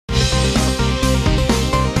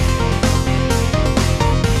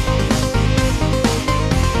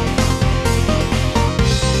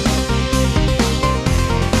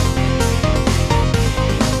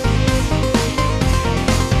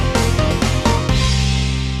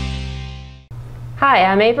Hi,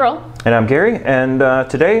 I'm April. And I'm Gary, and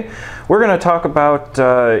today we're going to talk about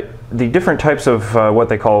the different types of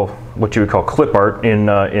what you would call clip art in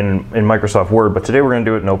Microsoft Word, but today we're going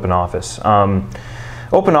to do it in OpenOffice.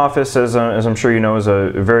 OpenOffice, as I'm sure you know, is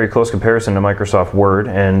a very close comparison to Microsoft Word,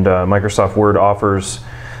 and Microsoft Word offers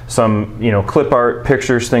some clip art,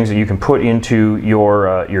 pictures, things that you can put into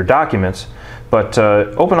your documents. But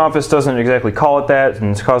OpenOffice doesn't exactly call it that,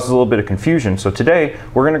 and it causes a little bit of confusion. So today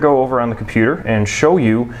we're going to go over on the computer and show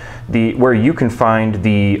you where you can find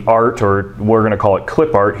the art, or we're going to call it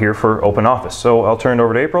clip art here for OpenOffice. So I'll turn it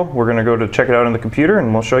over to April. We're going to go to check it out on the computer,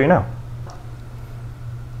 and we'll show you now.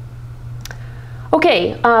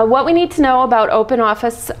 Okay, what we need to know about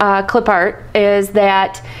OpenOffice clip art is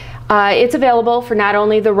that it's available for not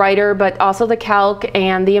only the Writer but also the Calc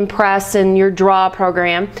and the Impress and your Draw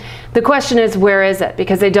program. The question is, where is it?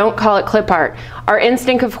 Because they don't call it clip art. Our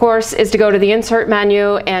instinct, of course, is to go to the Insert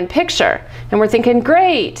menu and Picture. And we're thinking,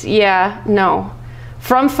 great, yeah, no.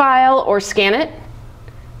 From File or Scan It,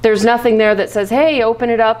 there's nothing there that says, hey, open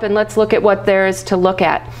it up and let's look at what there is to look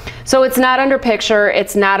at. So it's not under Picture,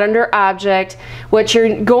 it's not under Object. What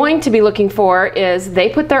you're going to be looking for is they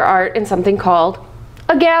put their art in something called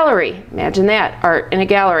a gallery. Imagine that, art in a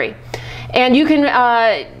gallery. And you can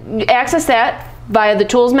access that via the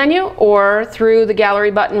Tools menu or through the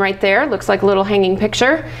Gallery button right there. Looks like a little hanging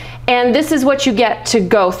picture. And this is what you get to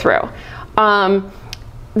go through.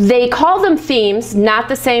 They call them themes, not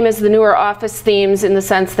the same as the newer Office themes in the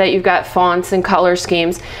sense that you've got fonts and color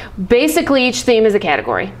schemes. Basically, each theme is a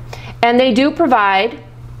category. And they do provide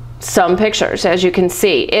some pictures, as you can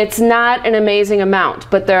see. It's not an amazing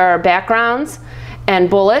amount, but there are backgrounds and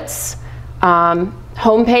bullets,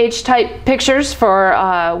 homepage type pictures for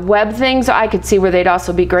web things. I could see where they'd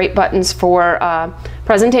also be great buttons for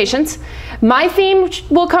presentations. My theme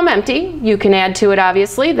will come empty. You can add to it,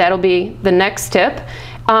 obviously. That'll be the next tip.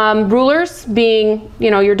 Rulers being,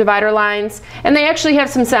 your divider lines, and they actually have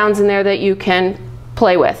some sounds in there that you can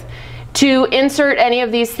play with. To insert any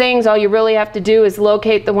of these things, all you really have to do is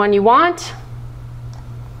locate the one you want,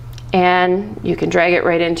 and you can drag it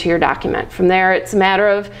right into your document. From there, it's a matter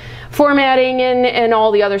of formatting and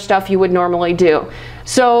all the other stuff you would normally do.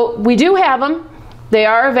 So we do have them. They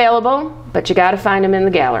are available, but you got to find them in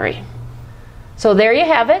the gallery. So there you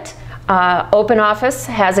have it. OpenOffice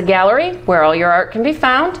has a gallery where all your art can be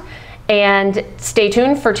found. And stay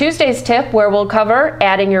tuned for Tuesday's tip, where we'll cover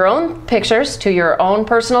adding your own pictures to your own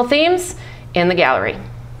personal themes in the gallery.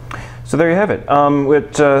 So there you have it.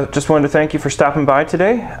 Just wanted to thank you for stopping by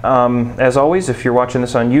today. As always, if you're watching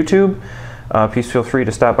this on YouTube, please feel free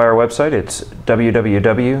to stop by our website. It's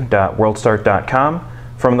www.worldstart.com.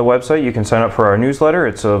 From the website, you can sign up for our newsletter.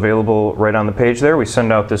 It's available right on the page there. We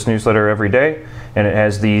send out this newsletter every day, and it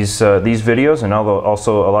has these videos and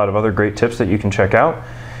also a lot of other great tips that you can check out.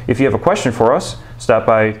 If you have a question for us, stop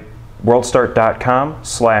by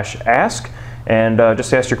worldstart.com/ask and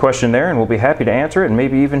just ask your question there, and we'll be happy to answer it and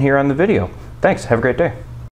maybe even here on the video. Thanks. Have a great day.